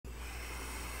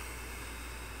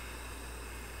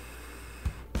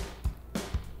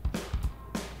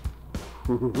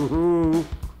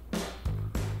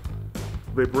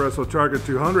Vaporesso Target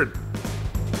 200.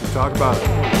 Talk about it.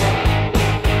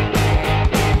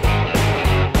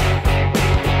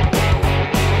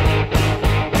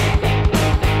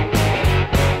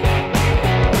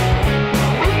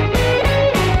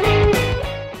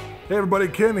 Hey everybody,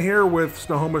 Ken here with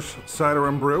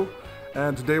SnohoCider&Brew,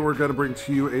 and today we're going to bring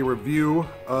to you a review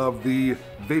of the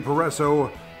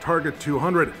Vaporesso Target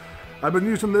 200. I've been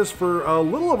using this for a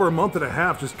little over a month and a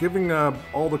half, just giving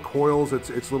all the coils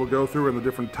its little go through and the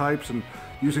different types, and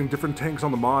using different tanks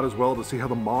on the mod as well to see how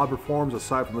the mod performs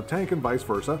aside from the tank and vice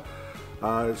versa.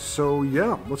 So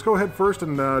yeah, let's go ahead first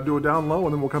and do a down low,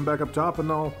 and then we'll come back up top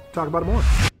and I'll talk about it more.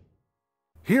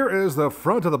 Here is the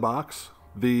front of the box,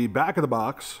 the back of the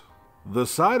box, the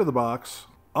side of the box,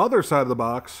 other side of the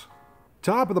box,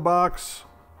 top of the box,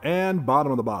 and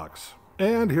bottom of the box.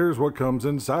 And here's what comes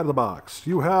inside of the box.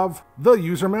 You have the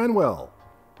user manual,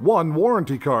 one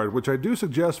warranty card, which I do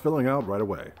suggest filling out right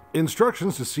away,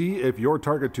 instructions to see if your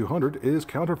Target 200 is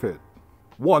counterfeit,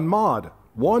 one mod,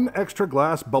 one extra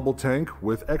glass bubble tank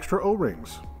with extra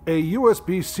O-rings, a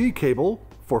USB-C cable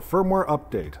for firmware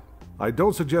update. I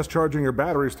don't suggest charging your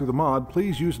batteries through the mod.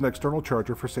 Please use an external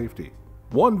charger for safety.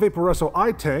 One Vaporesso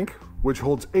I-Tank, which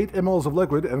holds 8 ml of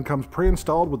liquid and comes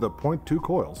pre-installed with the 0.2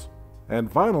 coils.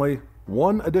 And finally,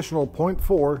 one additional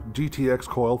 0.4 GTX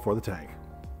coil for the tank.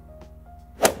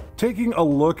 Taking a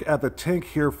look at the tank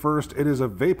here first, it is a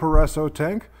Vaporesso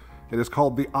tank. It is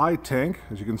called the I-Tank.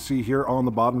 As you can see here on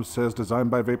the bottom, it says designed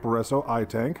by Vaporesso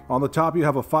I-Tank. On the top, you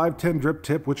have a 510 drip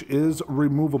tip, which is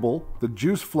removable. The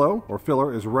juice flow, or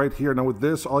filler, is right here. Now with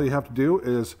this, all you have to do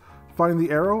is find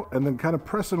the arrow and then kind of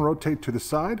press and rotate to the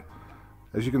side.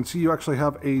 As you can see, you actually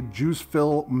have a juice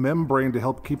fill membrane to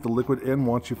help keep the liquid in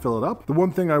once you fill it up. The one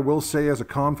thing I will say as a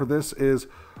con for this is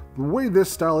the way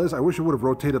this style is, I wish it would have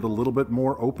rotated a little bit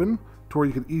more open to where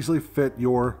you could easily fit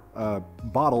your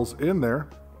bottles in there.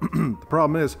 The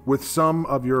problem is with some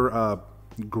of your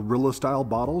Gorilla style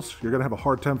bottles, you're gonna have a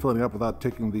hard time filling it up without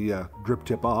taking the drip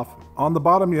tip off. On the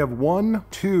bottom, you have 1,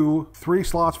 2, 3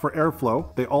 slots for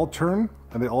airflow. They all turn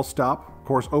and they all stop. Of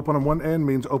course, open on one end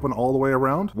means open all the way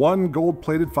around. One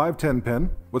gold-plated 510 pin.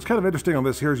 What's kind of interesting on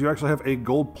this here is you actually have a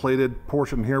gold-plated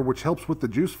portion here, which helps with the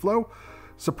juice flow.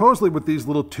 Supposedly with these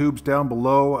little tubes down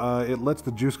below, it lets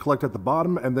the juice collect at the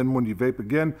bottom, and then when you vape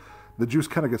again, the juice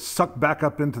kind of gets sucked back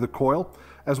up into the coil.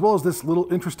 As well as this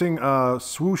little interesting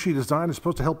swooshy design is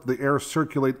supposed to help the air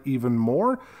circulate even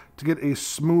more to get a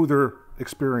smoother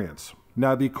experience.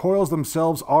 Now the coils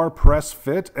themselves are press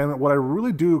fit, and what I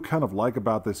really do kind of like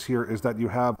about this here is that you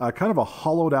have kind of a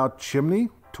hollowed out chimney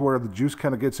to where the juice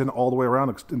kind of gets in all the way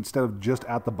around instead of just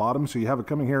at the bottom. So you have it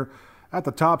coming here at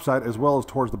the top side as well as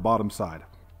towards the bottom side.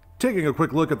 Taking a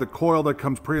quick look at the coil that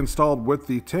comes pre-installed with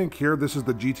the tank here, this is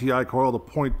the GTI coil, the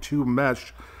 0.2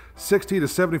 mesh. 60 to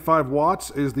 75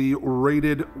 watts is the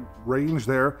rated range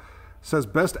there. It says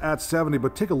best at 70,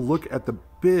 but take a look at the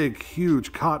big,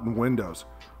 huge cotton windows.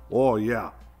 Oh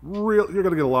yeah, you're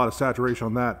gonna get a lot of saturation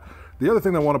on that. The other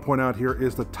thing I want to point out here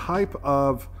is the type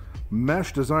of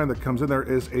mesh design that comes in there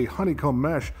is a honeycomb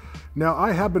mesh. Now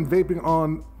I have been vaping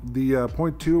on the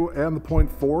 0.2 and the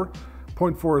 0.4.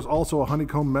 0.4 is also a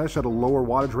honeycomb mesh at a lower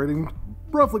wattage rating,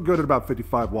 roughly good at about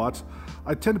 55 watts.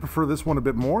 I tend to prefer this one a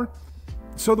bit more.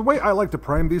 So the way I like to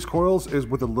prime these coils is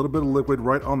with a little bit of liquid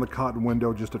right on the cotton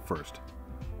window just at first.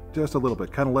 Just a little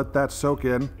bit, kind of let that soak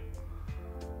in,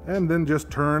 and then just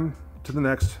turn to the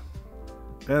next,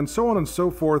 and so on and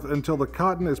so forth until the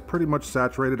cotton is pretty much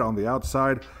saturated on the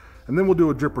outside, and then we'll do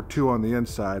a drip or two on the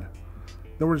inside.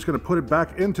 Then we're just going to put it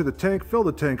back into the tank, fill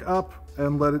the tank up,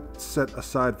 and let it set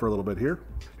aside for a little bit here.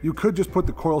 You could just put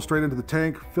the coil straight into the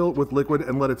tank, fill it with liquid,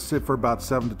 and let it sit for about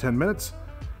 7 to 10 minutes.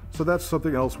 So that's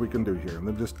something else we can do here, and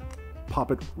then just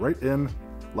pop it right in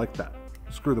like that.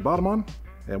 Screw the bottom on,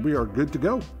 and we are good to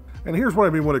go. And here's what I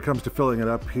mean when it comes to filling it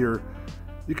up here.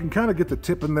 You can kind of get the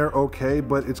tip in there okay,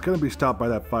 but it's going to be stopped by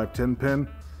that 510 pin.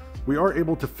 We are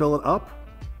able to fill it up,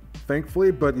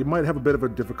 thankfully, but you might have a bit of a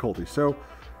difficulty. So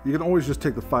you can always just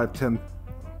take the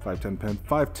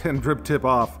 510 drip tip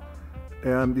off,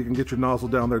 and you can get your nozzle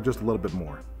down there just a little bit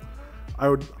more. I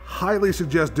would highly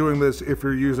suggest doing this if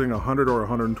you're using a 100 or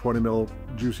 120 ml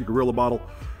Juicy Gorilla bottle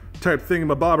type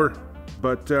thingamabobber.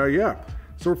 But yeah,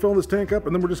 so we're filling this tank up,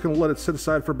 and then we're just going to let it sit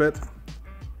aside for a bit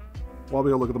while we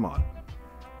go look at the mod.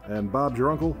 And Bob's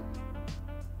your uncle.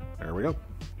 There we go.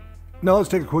 Now let's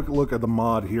take a quick look at the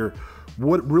mod here.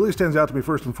 What really stands out to me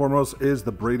first and foremost is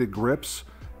the braided grips.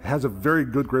 It has a very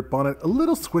good grip on it, a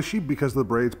little squishy because of the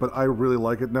braids, but I really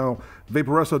like it. Now,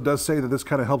 Vaporesso does say that this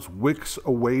kind of helps wicks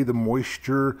away the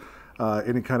moisture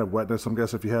any kind of wetness. I'm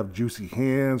guessing if you have juicy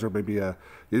hands, or maybe you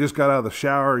just got out of the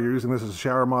shower, you're using this as a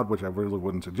shower mod, which I really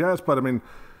wouldn't suggest, but I mean,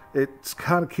 it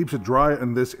kind of keeps it dry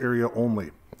in this area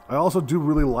only. I also do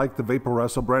really like the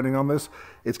Vaporesso branding on this.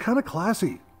 It's kind of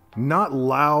classy. Not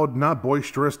loud, not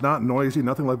boisterous, not noisy,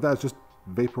 nothing like that. It's just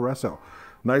Vaporesso.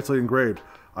 Nicely engraved.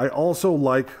 I also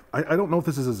like, I don't know if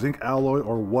this is a zinc alloy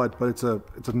or what, but it's a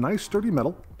nice sturdy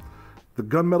metal. The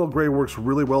gunmetal gray works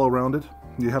really well around it.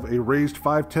 You have a raised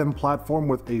 510 platform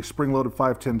with a spring-loaded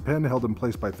 510 pin held in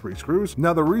place by 3 screws.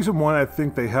 Now, the reason why I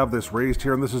think they have this raised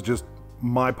here, and this is just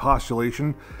my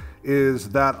postulation, is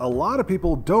that a lot of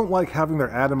people don't like having their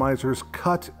atomizers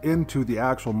cut into the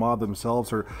actual mod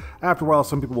themselves, or after a while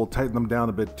some people will tighten them down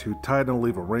a bit too tight and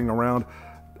leave a ring around.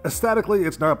 Aesthetically,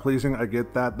 it's not pleasing, I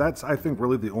get that. That's, I think,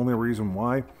 really the only reason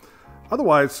why.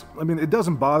 Otherwise, I mean, it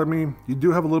doesn't bother me. You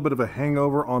do have a little bit of a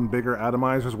hangover on bigger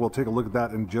atomizers. We'll take a look at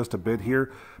that in just a bit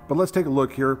here. But let's take a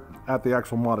look here at the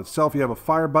actual mod itself. You have a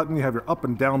fire button, you have your up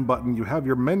and down button, you have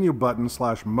your menu button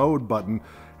 / mode button,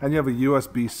 and you have a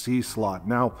USB-C slot.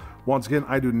 Now, once again,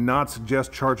 I do not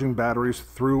suggest charging batteries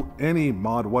through any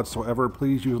mod whatsoever.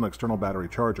 Please use an external battery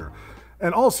charger.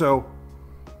 And also,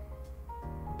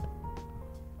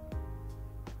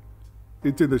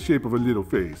 it's in the shape of a little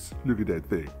face. Look at that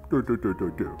thing.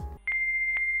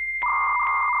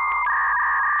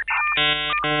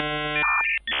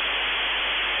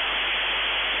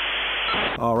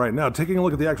 All right, now taking a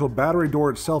look at the actual battery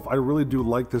door itself, I really do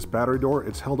like this battery door.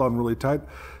 It's held on really tight. It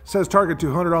says target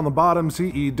 200 on the bottom,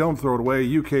 CE, don't throw it away,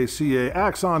 UKCA,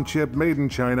 Axon chip, made in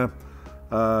China,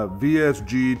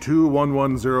 VSG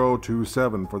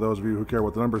 211027, for those of you who care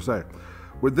what the numbers say.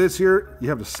 With this here, you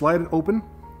have to slide it open.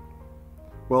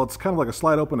 Well, it's kind of like a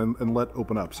slide open and let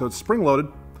open up. So it's spring-loaded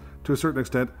to a certain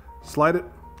extent. Slide it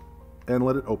and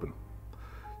let it open.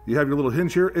 You have your little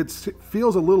hinge here. It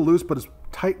feels a little loose, but it's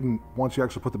tightened once you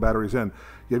actually put the batteries in.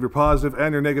 You have your positive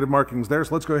and your negative markings there.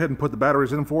 So let's go ahead and put the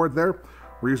batteries in for it there.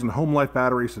 We're using Home Life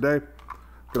batteries today.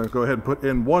 I'm going to go ahead and put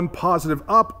in 1 positive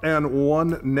up and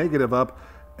 1 negative up.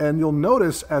 And you'll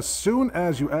notice as soon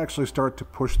as you actually start to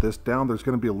push this down, there's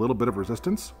going to be a little bit of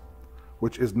resistance,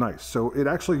 which is nice. So it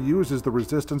actually uses the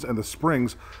resistance and the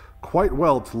springs quite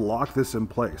well to lock this in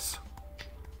place.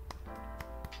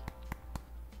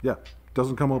 Yeah,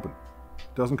 doesn't come open.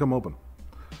 Doesn't come open.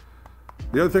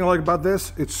 The other thing I like about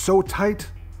this, it's so tight,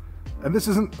 and this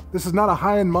is not a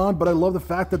high-end mod, but I love the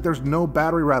fact that there's no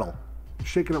battery rattle. I'm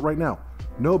shaking it right now.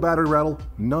 No battery rattle,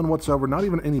 none whatsoever, not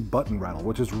even any button rattle,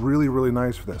 which is really, really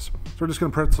nice for this. So we're just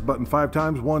gonna press the button 5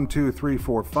 times, 1, 2, 3,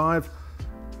 4, 5.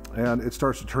 And it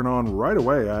starts to turn on right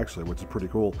away, actually, which is pretty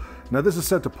cool. Now, this is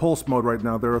set to pulse mode right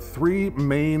now. There are 3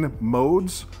 main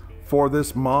modes for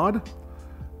this mod,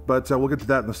 but we'll get to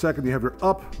that in a second. You have your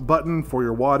up button for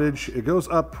your wattage. It goes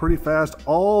up pretty fast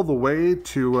all the way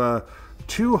to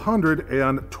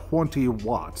 220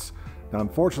 watts. Now,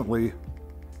 unfortunately,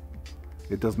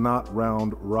 it does not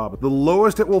round robin. The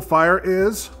lowest it will fire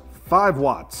is 5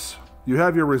 watts. You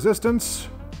have your resistance,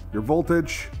 your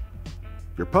voltage,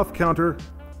 your puff counter,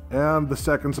 and the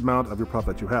seconds amount of your puff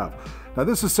that you have. Now,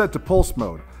 this is set to pulse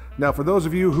mode. Now, for those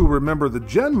of you who remember the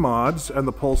gen mods and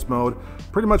the pulse mode,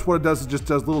 pretty much what it does is just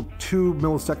does little 2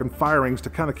 millisecond firings to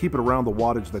kind of keep it around the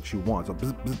wattage that you want. So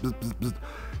bzz, bzz, bzz, bzz, bzz.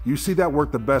 You see that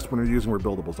work the best when you're using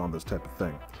rebuildables on this type of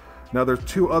thing. Now, there's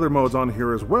 2 other modes on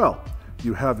here as well.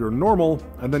 You have your normal,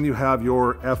 and then you have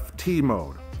your FT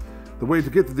mode. The way to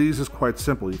get to these is quite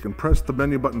simple. You can press the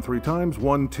menu button 3 times,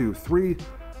 1, 2, 3.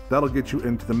 That'll get you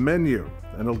into the menu.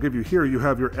 And it'll give you here, you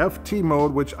have your FT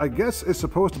mode, which I guess is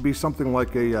supposed to be something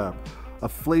like a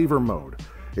flavor mode.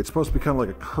 It's supposed to be kind of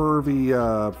like a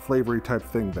curvy, flavory type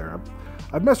thing there.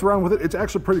 I've messed around with it. It's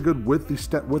actually pretty good with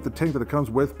the tank that it comes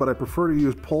with, but I prefer to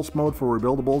use pulse mode for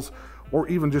rebuildables, or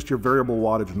even just your variable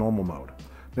wattage normal mode.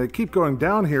 Now, you keep going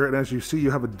down here, and as you see,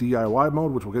 you have a DIY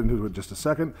mode, which we'll get into in just a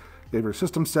second. You have your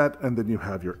system set, and then you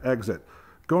have your exit.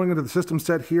 Going into the system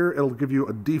set here, it'll give you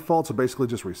a default, so basically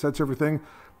just resets everything.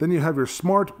 Then you have your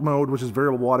smart mode, which is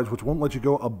variable wattage, which won't let you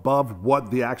go above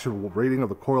what the actual rating of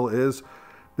the coil is.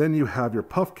 Then you have your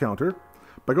puff counter.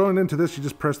 By going into this, you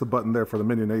just press the button there for the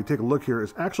menu. Now you take a look here,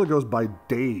 it actually goes by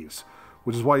days,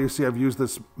 which is why you see I've used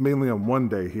this mainly on 1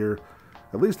 day here.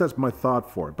 At least that's my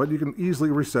thought for it, but you can easily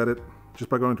reset it just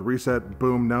by going to reset.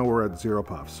 Boom, now we're at 0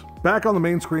 puffs. Back on the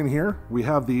main screen here, we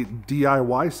have the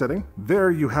DIY setting.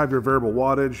 There you have your variable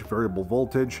wattage, variable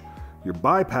voltage, your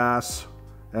bypass,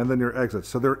 and then your exit.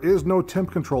 So there is no temp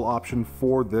control option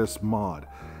for this mod.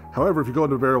 However, if you go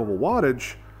into variable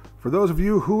wattage, for those of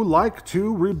you who like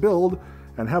to rebuild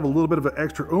and have a little bit of an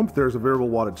extra oomph, there's a variable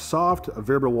wattage soft, a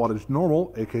variable wattage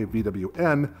normal, aka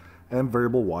VWN, and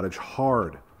variable wattage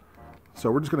hard. So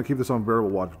we're just going to keep this on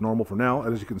variable wattage normal for now,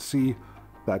 and as you can see,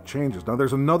 that changes. Now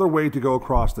there's another way to go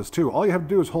across this too. All you have to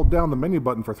do is hold down the menu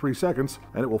button for 3 seconds,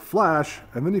 and it will flash,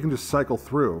 and then you can just cycle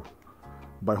through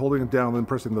by holding it down and then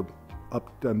pressing the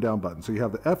up and down button. So you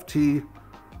have the FT,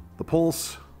 the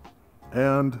pulse,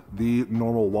 and the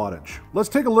normal wattage. Let's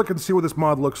take a look and see what this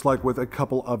mod looks like with a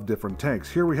couple of different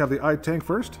tanks. Here we have the I-tank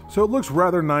first. So it looks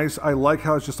rather nice. I like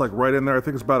how it's just like right in there. I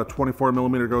think it's about a 24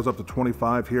 millimeter, goes up to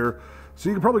 25 here. So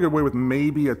you can probably get away with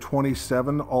maybe a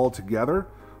 27 altogether,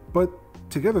 but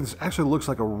together this actually looks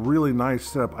like a really nice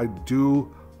setup. I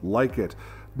do like it.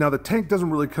 Now the tank doesn't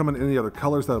really come in any other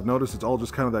colors that I've noticed. It's all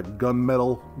just kind of that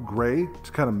gunmetal gray. It's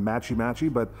kind of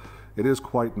matchy-matchy, but it is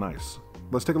quite nice.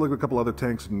 Let's take a look at a couple other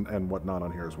tanks and whatnot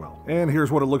on here as well. And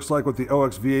here's what it looks like with the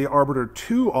OXVA Arbiter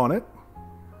 2 on it.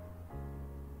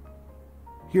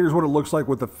 Here's what it looks like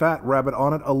with the Fat Rabbit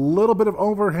on it. A little bit of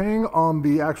overhang on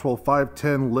the actual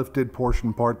 510 lifted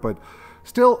portion part, but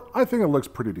still, I think it looks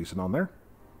pretty decent on there.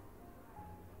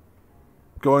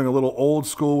 Going a little old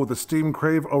school with the Steam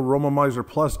Crave Aromomizer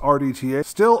Plus RDTA.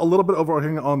 Still a little bit of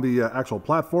overhang on the actual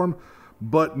platform,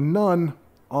 but none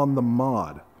on the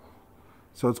mod.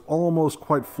 So it's almost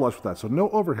quite flush with that. So no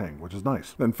overhang, which is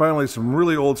nice. Then finally, some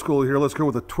really old school here. Let's go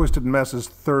with the Twisted Messes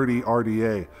 30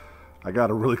 RDA. I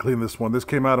gotta really clean this one. This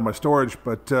came out of my storage,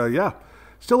 but yeah,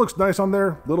 still looks nice on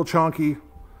there. Little chonky,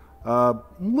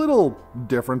 little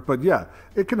different, but yeah,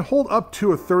 it can hold up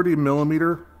to a 30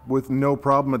 millimeter with no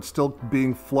problem. It's still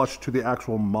being flushed to the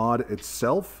actual mod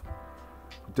itself.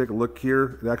 Take a look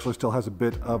here. It actually still has a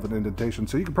bit of an indentation,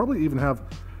 so you could probably even have,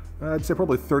 I'd say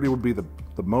probably 30 would be the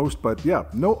most, but yeah,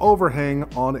 no overhang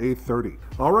on a 30.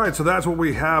 All right, so that's what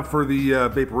we have for the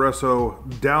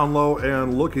Vaporesso down low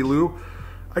and looky-loo.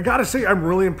 I gotta say, I'm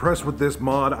really impressed with this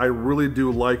mod. I really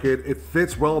do like it. It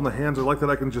fits well in the hands. I like that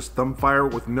I can just thumb fire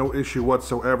with no issue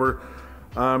whatsoever.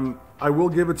 I will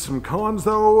give it some cons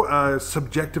though,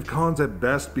 subjective cons at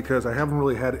best, because I haven't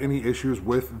really had any issues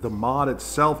with the mod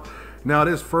itself. Now it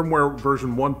is firmware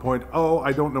version 1.0.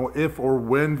 I don't know if or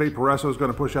when Vaporesso is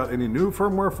going to push out any new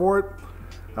firmware for it.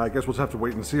 I guess we'll just have to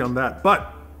wait and see on that.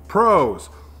 But pros,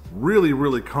 really,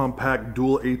 really compact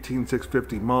dual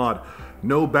 18650 mod.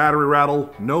 No battery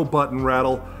rattle, no button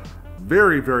rattle.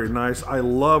 Very, very nice. I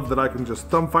love that I can just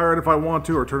thumb fire it if I want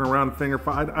to, or turn around and finger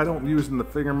fire. I don't use the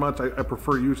finger much. I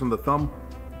prefer using the thumb.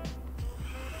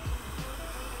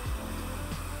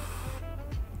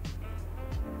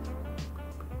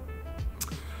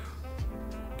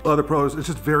 Other pros, it's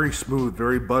just very smooth,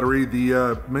 very buttery.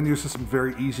 The menu system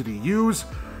very easy to use.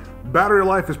 Battery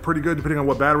life is pretty good depending on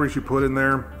what batteries you put in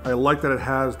there. I like that it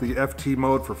has the FT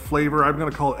mode for flavor. I'm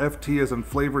going to call it FT as in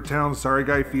Flavor Town. Sorry,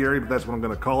 Guy Fieri, but that's what I'm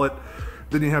going to call it.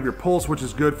 Then you have your pulse, which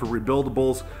is good for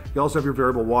rebuildables. You also have your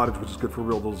variable wattage, which is good for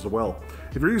rebuildables as well.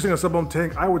 If you're using a sub-ohm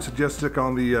tank, I would suggest stick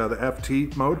on the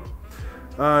FT mode.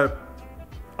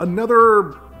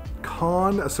 Another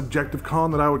con, a subjective con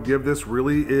that I would give this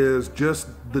really is just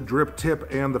the drip tip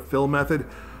and the fill method.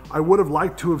 I would have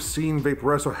liked to have seen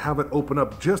Vaporesso have it open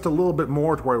up just a little bit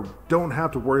more to where I don't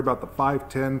have to worry about the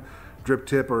 510 drip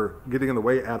tip or getting in the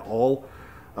way at all.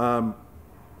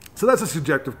 So that's a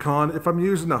subjective con. If I'm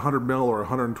using 100 mil or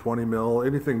 120 mil,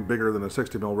 anything bigger than a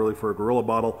 60 mil really for a Gorilla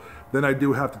bottle, then I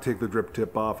do have to take the drip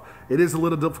tip off. It is a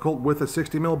little difficult with a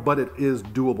 60 mil, but it is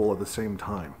doable at the same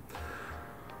time.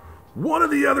 One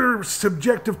of the other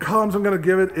subjective cons I'm going to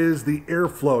give it is the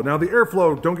airflow. Now the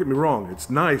airflow, don't get me wrong, it's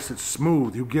nice, it's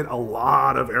smooth, you get a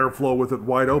lot of airflow with it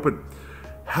wide open.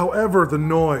 However, the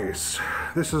noise,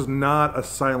 this is not a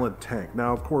silent tank.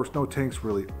 Now of course no tanks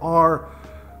really are,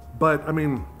 but I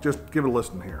mean, just give it a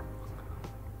listen here.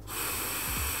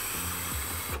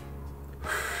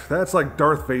 That's like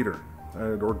Darth Vader,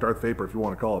 or Darth Vapor if you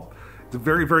want to call it. It's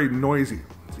very, very noisy,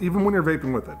 even when you're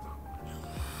vaping with it.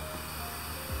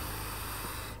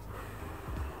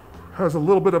 Has a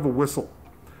little bit of a whistle,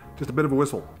 just a bit of a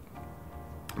whistle.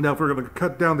 Now if we're going to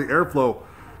cut down the airflow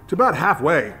to about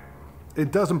halfway,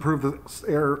 it does improve the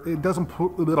air, it doesn't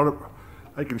put,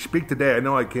 I can speak today, I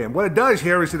know I can. What it does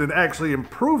here is that it actually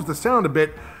improves the sound a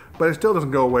bit, but it still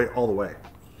doesn't go away all the way.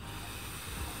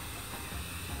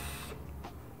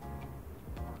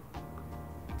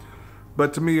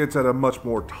 But to me it's at a much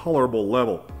more tolerable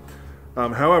level.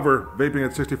 However, vaping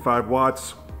at 65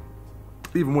 watts,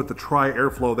 even with the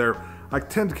tri-airflow there, I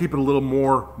tend to keep it a little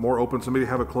more open, so maybe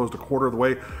have it closed a quarter of the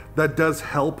way. That does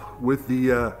help with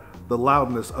the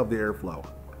loudness of the airflow.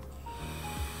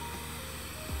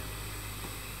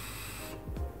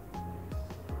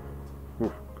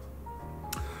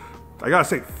 I gotta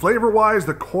say, flavor-wise,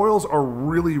 the coils are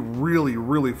really, really,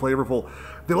 really flavorful.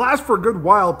 They last for a good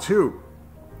while too.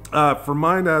 For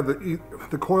mine,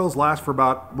 the coils last for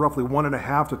about roughly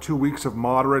 1.5 to 2 weeks of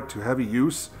moderate to heavy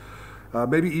use.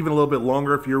 Maybe even a little bit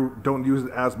longer if you don't use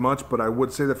it as much, but I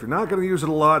would say that if you're not going to use it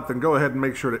a lot, then go ahead and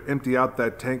make sure to empty out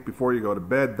that tank before you go to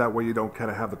bed. That way you don't kind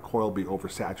of have the coil be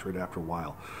oversaturated after a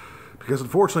while. Because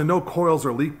unfortunately, no coils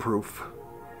are leak proof.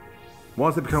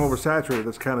 Once they become oversaturated,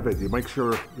 that's kind of it. You want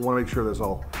to make sure that's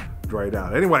all dried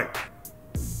out. Anyway,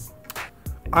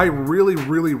 I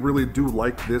really do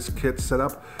like this kit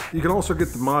setup. You can also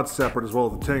get the mod separate as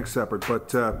well as the tank separate,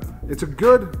 but it's a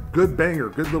good banger,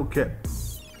 good little kit.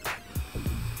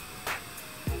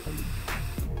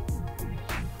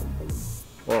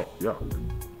 Oh, yeah.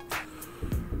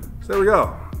 So there we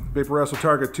go. Vaporesso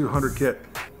Target 200 kit.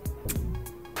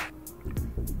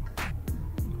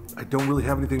 I don't really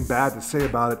have anything bad to say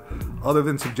about it other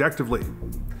than subjectively. So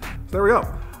there we go.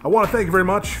 I want to thank you very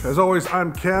much. As always,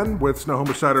 I'm Ken with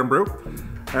Snoho Cider and Brew.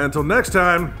 And until next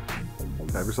time,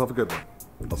 have yourself a good one.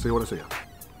 I'll see you when I see you.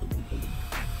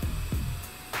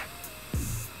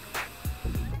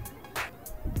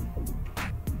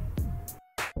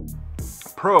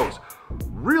 Pros.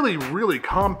 Really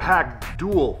compact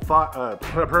dual.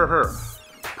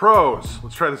 Pros.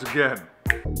 Let's try this again.